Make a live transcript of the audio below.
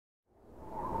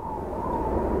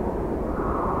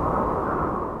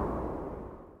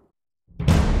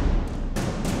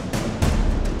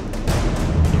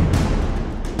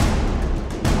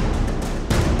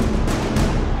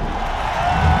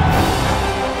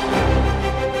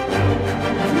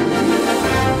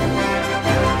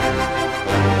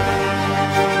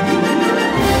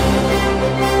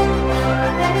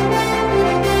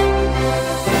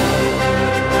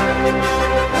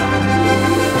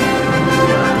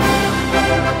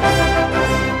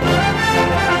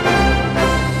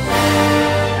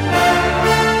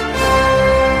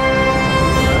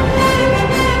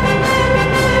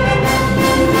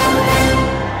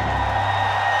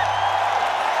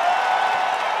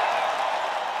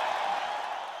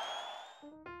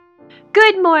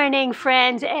Good morning,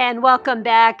 friends, and welcome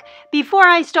back. Before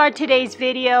I start today's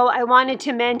video, I wanted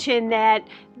to mention that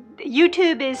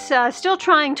YouTube is still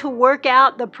trying to work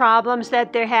out the problems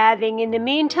that they're having. In the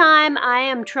meantime, I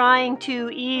am trying to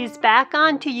ease back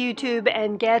onto YouTube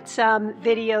and get some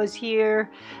videos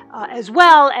here, as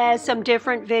well as some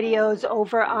different videos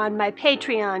over on my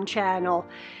Patreon channel.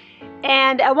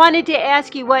 And I wanted to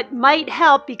ask you what might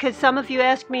help, because some of you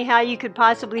asked me how you could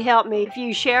possibly help me. If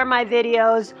you share my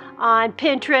videos on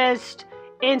Pinterest,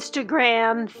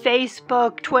 Instagram,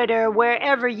 Facebook, Twitter,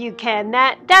 wherever you can,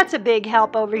 that's a big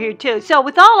help over here too. So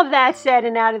with all of that said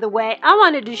and out of the way, I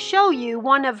wanted to show you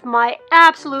one of my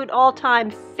absolute all-time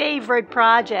favorite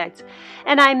projects.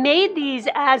 And I made these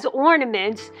as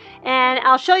ornaments, and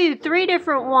I'll show you 3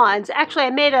 different ones. Actually,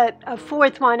 I made a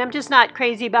fourth one. I'm just not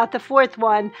crazy about the fourth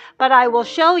one, but I will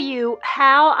show you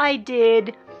how I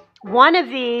did one of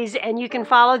these, and you can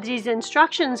follow these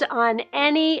instructions on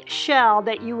any shell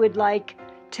that you would like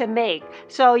to make.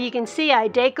 So you can see I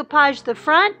decoupaged the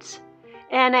front,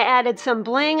 and I added some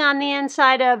bling on the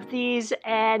inside of these,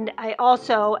 and I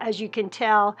also, as you can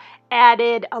tell,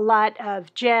 added a lot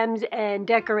of gems and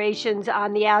decorations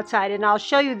on the outside. And I'll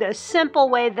show you the simple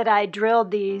way that I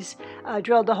drilled these,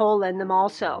 drilled a hole in them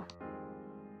also.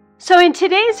 So in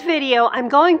today's video, I'm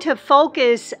going to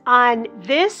focus on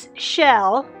this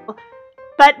shell,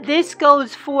 but this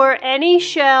goes for any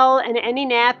shell and any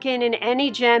napkin and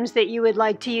any gems that you would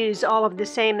like to use. All of the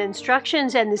same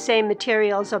instructions and the same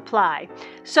materials apply.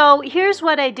 So here's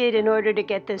what I did in order to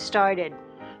get this started.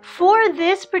 For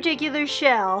this particular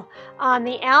shell, on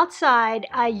the outside,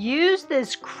 I used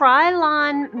this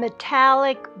Krylon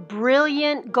metallic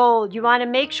brilliant gold. You want to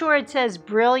make sure it says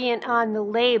brilliant on the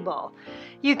label.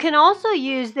 You can also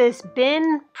use this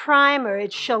bin primer,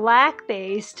 it's shellac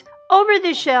based, over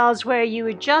the shells where you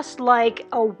would just like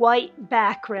a white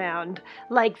background,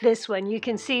 like this one. You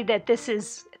can see that this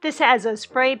has a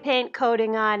spray paint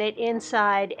coating on it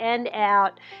inside and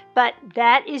out, but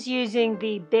that is using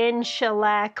the bin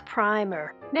shellac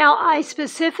primer. Now, I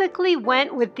specifically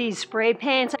went with these spray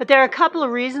paints, but there are a couple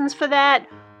of reasons for that.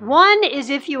 One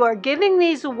is if you are giving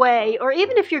these away, or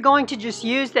even if you're going to just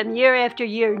use them year after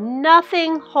year,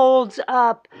 nothing holds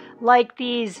up like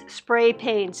these spray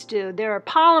paints do. There are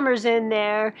polymers in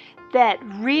there that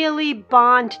really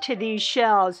bond to these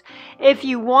shells. If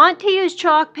you want to use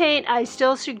chalk paint, I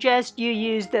still suggest you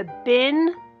use the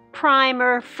bin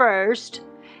primer first,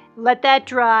 let that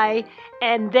dry,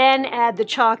 and then add the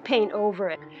chalk paint over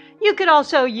it. You could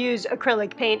also use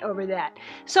acrylic paint over that.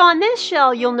 So on this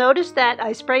shell, you'll notice that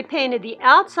I spray painted the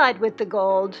outside with the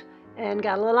gold and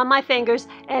got a little on my fingers,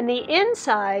 and the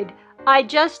inside I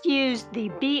just used the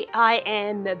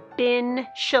BIN, the bin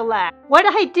shellac. What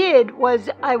I did was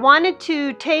I wanted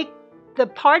to take the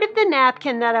part of the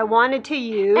napkin that I wanted to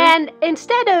use, and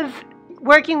instead of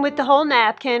working with the whole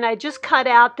napkin, I just cut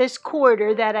out this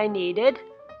quarter that I needed.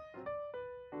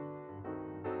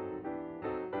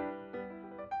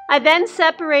 I then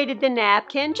separated the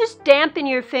napkin. Just dampen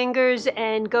your fingers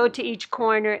and go to each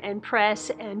corner and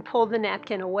press and pull the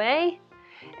napkin away.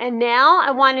 And now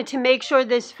I wanted to make sure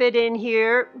this fit in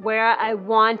here where I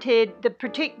wanted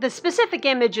the specific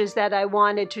images that I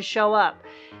wanted to show up.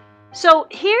 So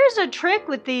here's a trick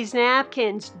with these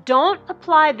napkins. Don't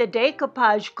apply the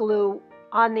decoupage glue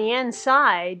on the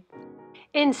inside.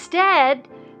 Instead,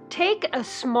 take a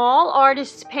small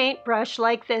artist's paintbrush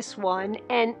like this one,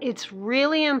 and it's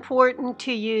really important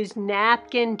to use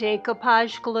napkin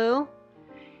decoupage glue.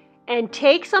 And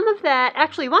take some of that,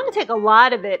 actually you want to take a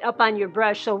lot of it up on your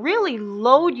brush, so really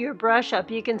load your brush up.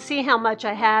 You can see how much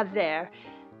I have there.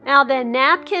 Now the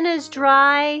napkin is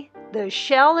dry, the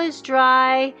shell is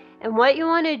dry, and what you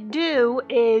want to do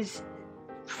is,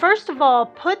 first of all,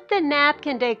 put the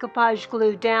napkin decoupage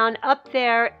glue down up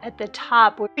there at the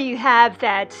top where you have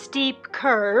that steep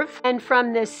curve, and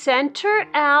from the center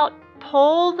out,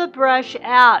 pull the brush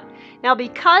out. Now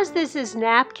because this is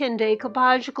napkin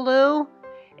decoupage glue,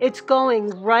 it's going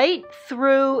right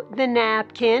through the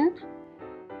napkin,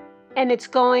 and it's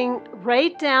going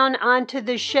right down onto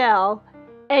the shell,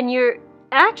 and you're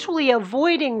actually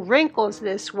avoiding wrinkles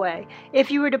this way. If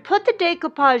you were to put the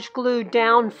decoupage glue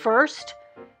down first,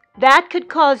 that could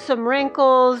cause some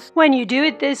wrinkles. When you do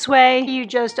it this way, you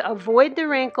just avoid the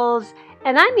wrinkles.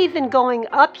 And I'm even going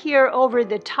up here over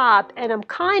the top, and I'm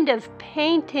kind of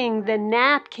painting the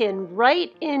napkin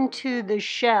right into the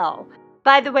shell.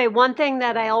 By the way, one thing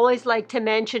that I always like to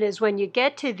mention is when you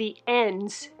get to the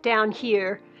ends down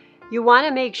here, you want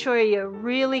to make sure you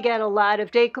really get a lot of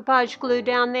decoupage glue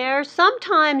down there.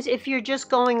 Sometimes if you're just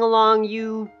going along,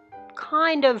 you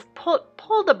kind of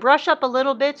pull the brush up a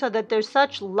little bit so that there's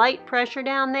such light pressure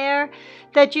down there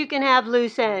that you can have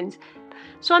loose ends.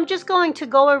 So I'm just going to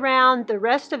go around the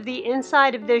rest of the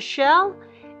inside of this shell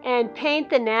and paint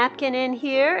the napkin in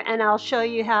here, and I'll show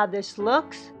you how this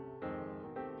looks.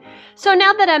 So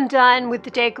now that I'm done with the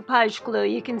decoupage glue,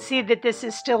 you can see that this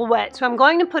is still wet. So I'm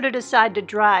going to put it aside to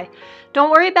dry.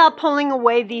 Don't worry about pulling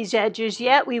away these edges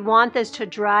yet. We want this to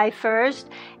dry first.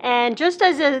 And just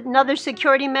as another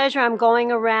security measure, I'm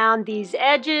going around these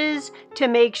edges to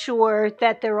make sure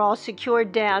that they're all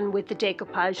secured down with the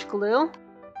decoupage glue.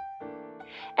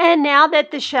 And now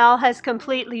that the shell has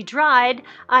completely dried,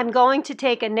 I'm going to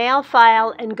take a nail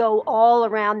file and go all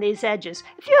around these edges.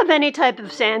 If you have any type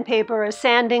of sandpaper or a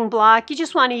sanding block, you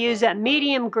just want to use a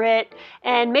medium grit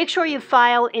and make sure you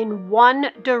file in one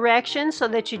direction so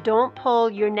that you don't pull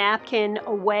your napkin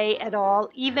away at all.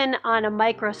 Even on a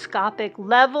microscopic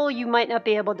level, you might not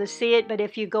be able to see it, but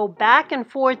if you go back and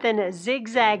forth in a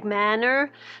zigzag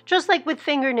manner, just like with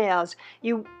fingernails,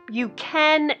 you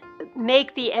can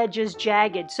make the edges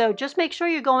jagged. So just make sure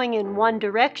you're going in one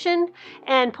direction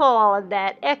and pull all of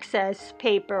that excess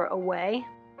paper away.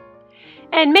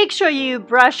 And make sure you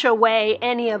brush away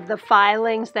any of the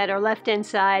filings that are left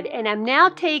inside. And I'm now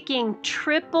taking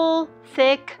triple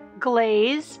thick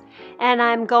glaze and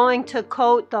I'm going to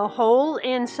coat the whole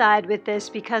inside with this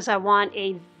because I want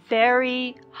a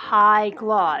very high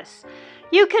gloss.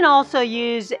 You can also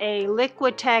use a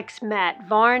Liquitex matte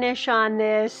varnish on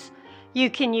this. You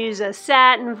can use a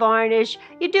satin varnish.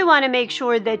 You do want to make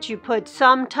sure that you put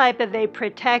some type of a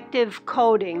protective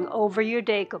coating over your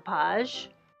decoupage.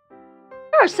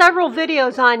 There are several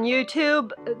videos on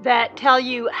YouTube that tell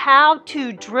you how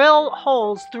to drill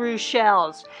holes through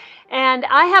shells. And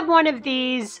I have one of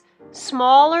these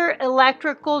smaller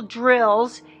electrical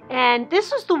drills, and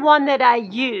this is the one that I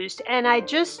used. And I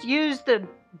just used the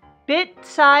bit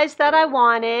size that I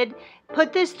wanted,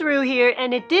 put this through here,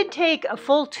 and it did take a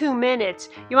full 2 minutes.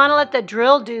 You want to let the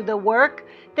drill do the work.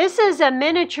 This is a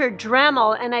miniature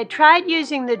Dremel, and I tried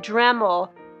using the Dremel,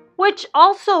 which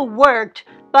also worked,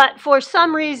 but for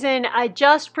some reason I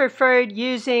just preferred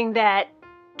using that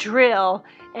drill.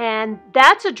 And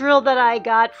that's a drill that I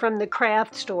got from the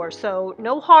craft store, so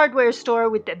no hardware store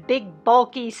with the big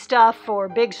bulky stuff or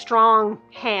big strong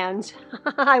hands.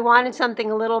 I wanted something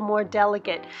a little more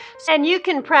delicate. And you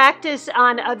can practice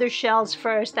on other shells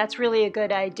first. That's really a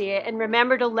good idea. And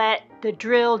remember to let the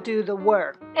drill do the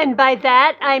work. And by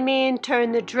that I mean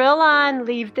turn the drill on,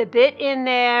 leave the bit in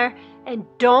there, and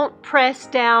don't press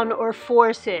down or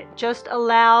force it. Just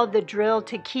allow the drill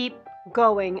to keep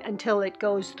going until it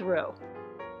goes through.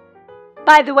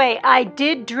 By the way, I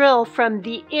did drill from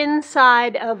the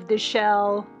inside of the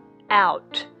shell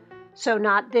out. So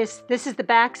not this. This is the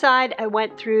back side. I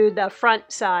went through the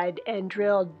front side and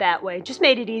drilled that way. Just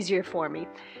made it easier for me.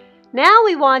 Now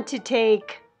we want to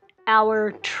take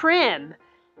our trim.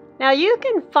 Now you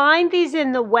can find these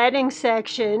in the wedding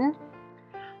section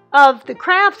of the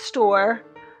craft store.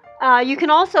 You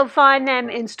can also find them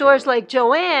in stores like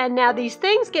Joann. Now these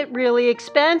things get really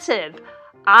expensive.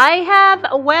 I have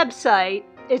a website.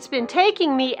 It's been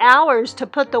taking me hours to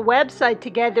put the website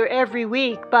together every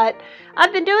week, but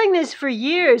I've been doing this for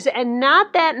years and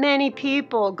not that many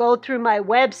people go through my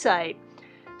website.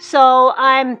 So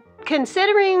I'm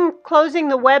considering closing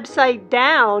the website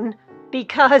down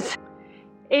because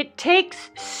it takes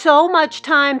so much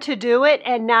time to do it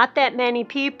and not that many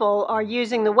people are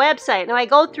using the website. Now I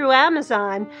go through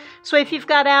Amazon, so if you've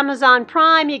got Amazon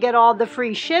Prime, you get all the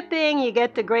free shipping, you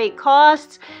get the great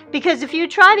costs, because if you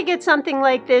try to get something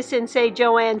like this in, say,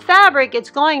 Joann Fabric, it's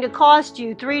going to cost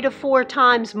you 3 to 4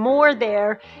 times more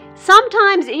there,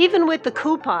 sometimes even with the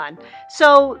coupon.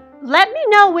 So let me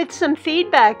know with some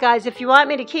feedback, guys, if you want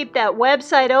me to keep that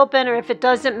website open or if it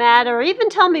doesn't matter, or even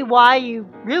tell me why you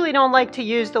really don't like to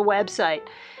use the website.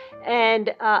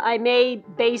 And I may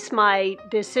base my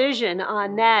decision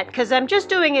on that because I'm just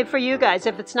doing it for you guys.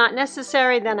 If it's not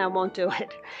necessary, then I won't do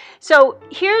it. So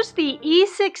here's the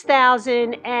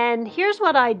E6000, and here's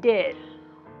what I did.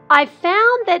 I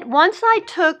found that once I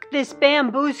took this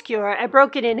bamboo skewer, I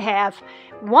broke it in half.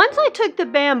 Once I took the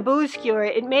bamboo skewer,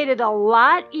 it made it a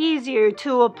lot easier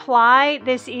to apply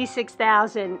this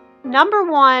E6000. Number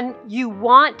one, you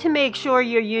want to make sure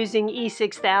you're using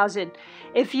E6000.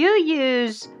 If you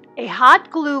use a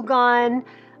hot glue gun,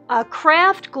 a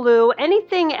craft glue,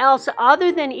 anything else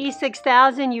other than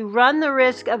E6000, you run the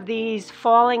risk of these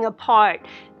falling apart.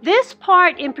 This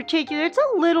part in particular, it's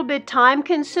a little bit time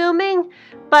consuming,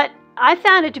 but I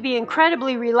found it to be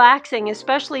incredibly relaxing,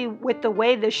 especially with the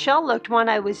way the shell looked when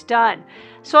I was done.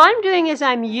 So what I'm doing is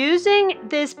I'm using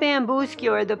this bamboo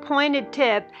skewer, the pointed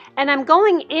tip, and I'm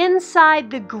going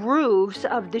inside the grooves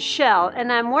of the shell,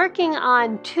 and I'm working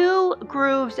on 2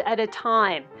 grooves at a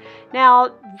time.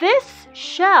 Now this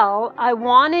shell, I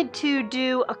wanted to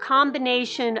do a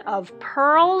combination of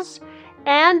pearls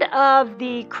and of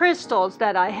the crystals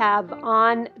that I have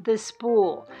on the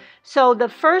spool. So the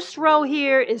first row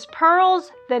here is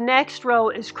pearls, the next row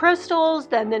is crystals,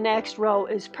 then the next row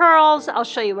is pearls. I'll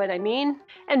show you what I mean.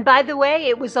 And by the way,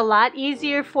 it was a lot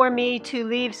easier for me to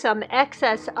leave some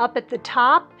excess up at the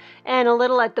top and a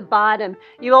little at the bottom.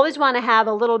 You always want to have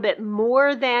a little bit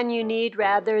more than you need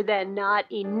rather than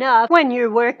not enough when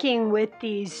you're working with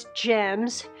these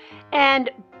gems. And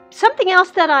something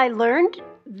else that I learned,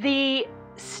 the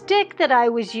stick that I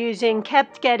was using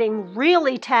kept getting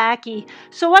really tacky.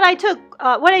 So what I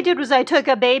did was I took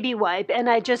a baby wipe and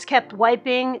I just kept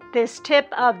wiping this tip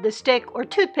of the stick or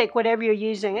toothpick, whatever you're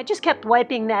using. I just kept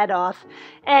wiping that off,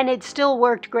 and it still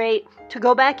worked great to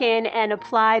go back in and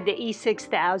apply the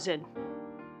E6000.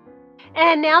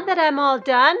 And now that I'm all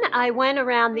done, I went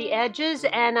around the edges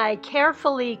and I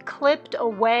carefully clipped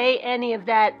away any of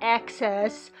that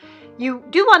excess. You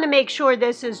do want to make sure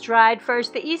this is dried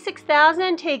first. The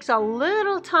E6000 takes a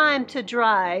little time to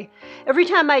dry. Every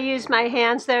time I use my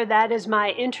hands there, that is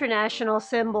my international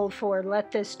symbol for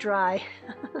let this dry.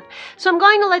 So I'm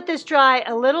going to let this dry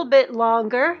a little bit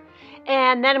longer,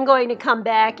 and then I'm going to come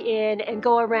back in and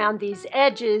go around these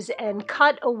edges and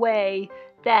cut away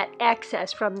that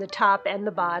excess from the top and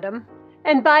the bottom.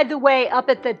 And by the way, up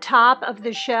at the top of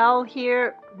the shell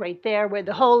here, right there where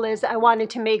the hole is, I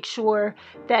wanted to make sure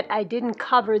that I didn't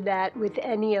cover that with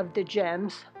any of the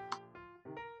gems.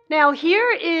 Now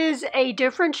here is a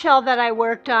different shell that I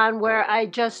worked on where I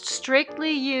just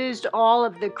strictly used all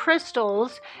of the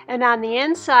crystals, and on the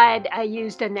inside I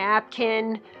used a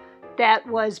napkin that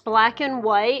was black and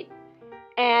white.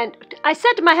 And I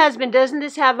said to my husband, doesn't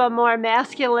this have a more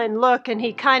masculine look? And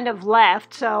he kind of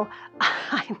laughed. So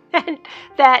I meant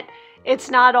that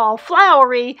it's not all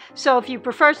flowery. So if you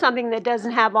prefer something that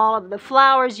doesn't have all of the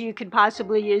flowers, you could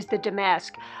possibly use the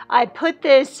damask. I put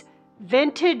this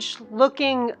vintage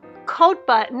looking coat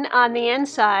button on the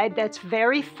inside that's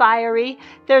very fiery.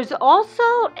 There's also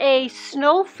a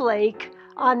snowflake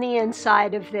on the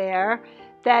inside of there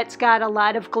that's got a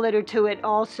lot of glitter to it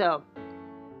also.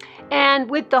 And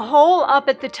with the hole up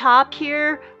at the top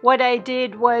here, what I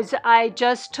did was I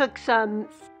just took some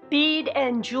bead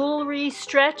and jewelry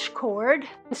stretch cord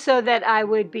so that I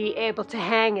would be able to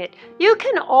hang it. You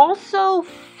can also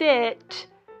fit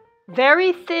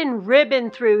very thin ribbon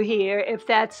through here if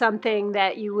that's something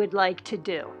that you would like to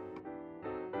do.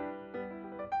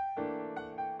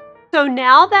 So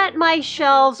now that my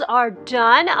shells are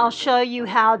done, I'll show you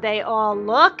how they all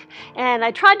look. And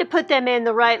I tried to put them in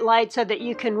the right light so that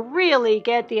you can really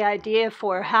get the idea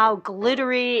for how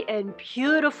glittery and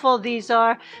beautiful these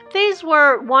are. These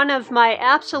were one of my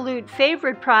absolute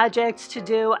favorite projects to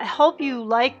do. I hope you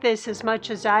like this as much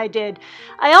as I did.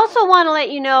 I also want to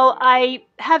let you know I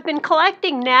have been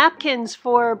collecting napkins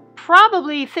for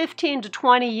probably 15 to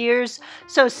 20 years.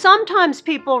 So sometimes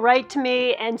people write to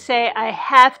me and say, I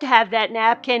have to have that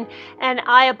napkin. And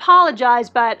I apologize,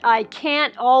 but I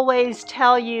can't always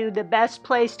tell you the best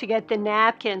place to get the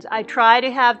napkins. I try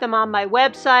to have them on my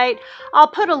website. I'll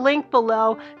put a link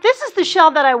below. This is the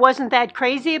shell that I wasn't that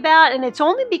crazy about, and it's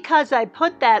only because I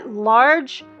put that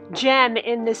large gem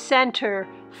in the center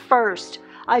first.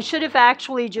 I should have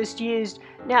actually just used,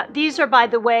 now these are, by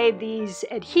the way, these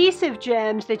adhesive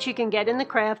gems that you can get in the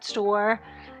craft store,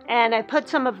 and I put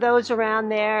some of those around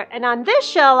there. And on this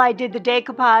shell I did the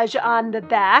decoupage on the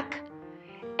back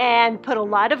and put a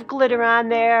lot of glitter on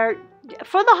there.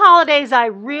 For the holidays, I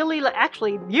really,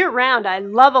 actually year-round, I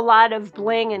love a lot of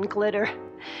bling and glitter.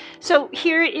 So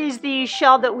here is the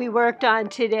shell that we worked on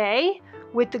today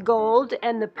with the gold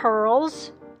and the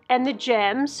pearls and the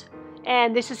gems.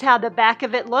 And this is how the back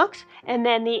of it looks. And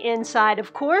then the inside,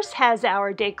 of course, has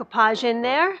our decoupage in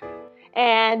there.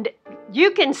 And you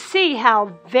can see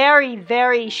how very,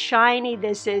 very shiny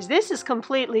this is. This is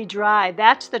completely dry.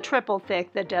 That's the triple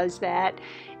thick that does that.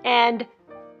 And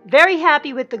very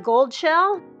happy with the gold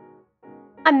shell.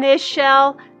 On this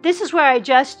shell, this is where I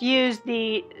just used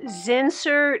the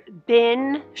Zinsser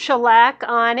bin shellac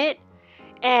on it.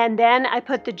 And then I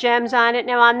put the gems on it.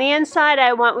 Now on the inside,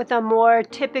 I went with a more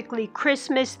typically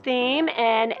Christmas theme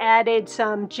and added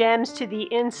some gems to the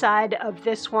inside of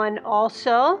this one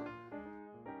also.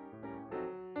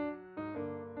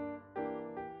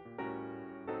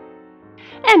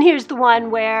 And here's the one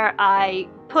where I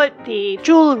put the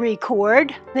jewelry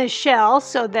cord, the shell,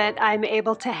 so that I'm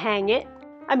able to hang it.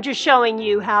 I'm just showing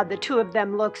you how the two of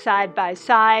them look side by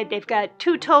side. They've got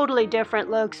two totally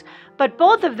different looks, but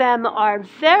both of them are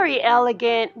very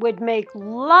elegant, would make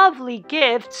lovely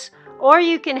gifts, or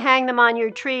you can hang them on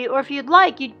your tree, or if you'd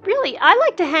like, I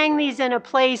like to hang these in a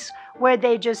place where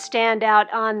they just stand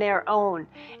out on their own.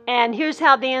 And here's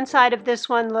how the inside of this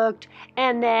one looked,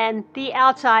 and then the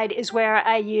outside is where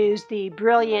I used the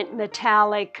brilliant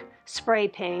metallic spray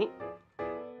paint.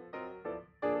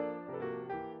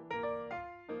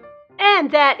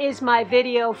 And that is my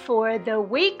video for the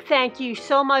week. Thank you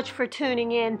so much for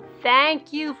tuning in.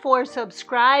 Thank you for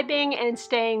subscribing and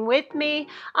staying with me.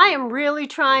 I am really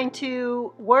trying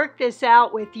to work this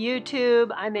out with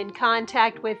YouTube. I'm in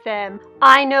contact with them.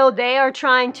 I know they are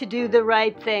trying to do the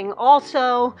right thing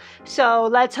also. So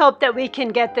let's hope that we can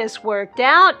get this worked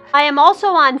out. I am also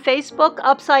on Facebook,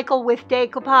 Upcycle with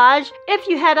Decoupage. If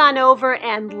you head on over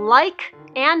and like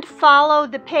and follow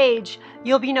the page,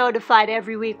 you'll be notified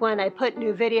every week when I put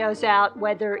new videos out,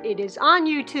 whether it is on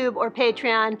YouTube or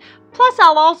Patreon. Plus,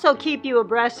 I'll also keep you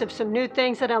abreast of some new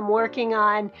things that I'm working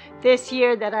on this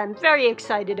year that I'm very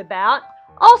excited about.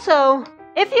 Also,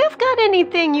 if you've got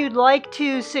anything you'd like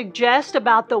to suggest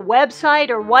about the website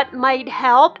or what might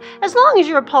help, as long as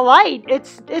you're polite,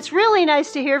 it's really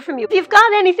nice to hear from you. If you've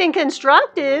got anything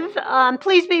constructive,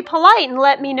 please be polite and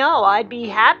let me know. I'd be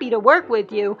happy to work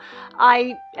with you.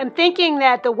 I am thinking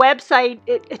that the website,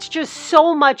 it's just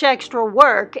so much extra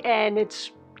work, and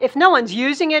if no one's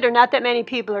using it or not that many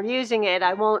people are using it,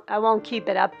 I won't keep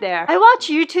it up there. I watch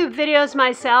YouTube videos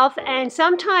myself, and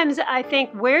sometimes I think,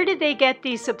 where did they get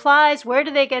these supplies? Where do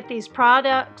they get these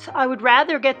products? I would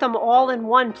rather get them all in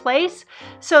one place.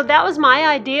 So that was my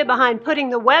idea behind putting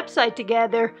the website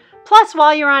together. Plus,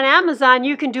 while you're on Amazon,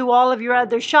 you can do all of your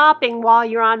other shopping while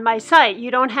you're on my site. You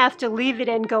don't have to leave it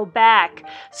and go back.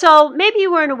 So maybe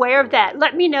you weren't aware of that.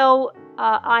 Let me know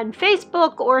on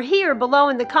Facebook or here below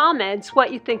in the comments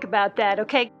what you think about that,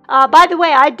 okay? By the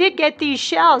way, I did get these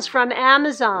shells from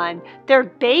Amazon. They're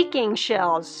baking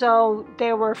shells, so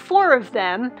there were 4 of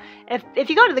them. If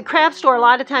you go to the craft store, a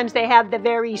lot of times they have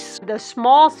the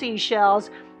small seashells.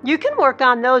 You can work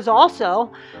on those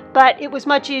also, but it was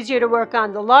much easier to work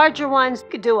on the larger ones. You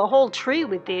could do a whole tree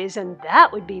with these, and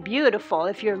that would be beautiful.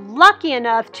 If you're lucky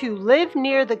enough to live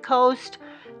near the coast,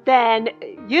 then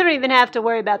you don't even have to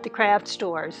worry about the craft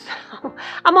stores.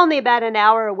 I'm only about an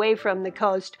hour away from the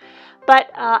coast,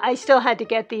 but I still had to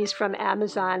get these from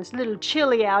Amazon. It's a little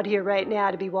chilly out here right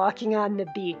now to be walking on the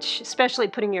beach, especially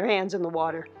putting your hands in the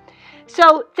water.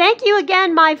 So thank you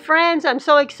again, my friends. I'm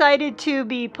so excited to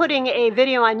be putting a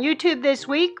video on YouTube this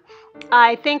week.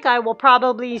 I think I will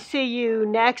probably see you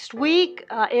next week,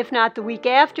 if not the week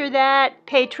after that.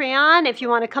 Patreon, if you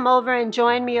want to come over and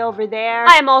join me over there.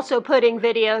 I am also putting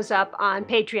videos up on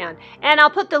Patreon. And I'll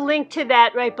put the link to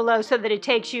that right below so that it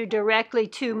takes you directly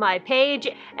to my page.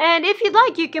 And if you'd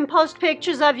like, you can post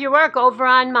pictures of your work over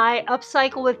on my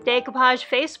Upcycle with Decoupage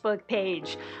Facebook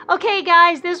page. Okay,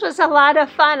 guys, this was a lot of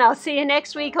fun. I'll see you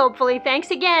next week, hopefully.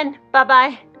 Thanks again.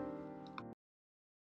 Bye-bye.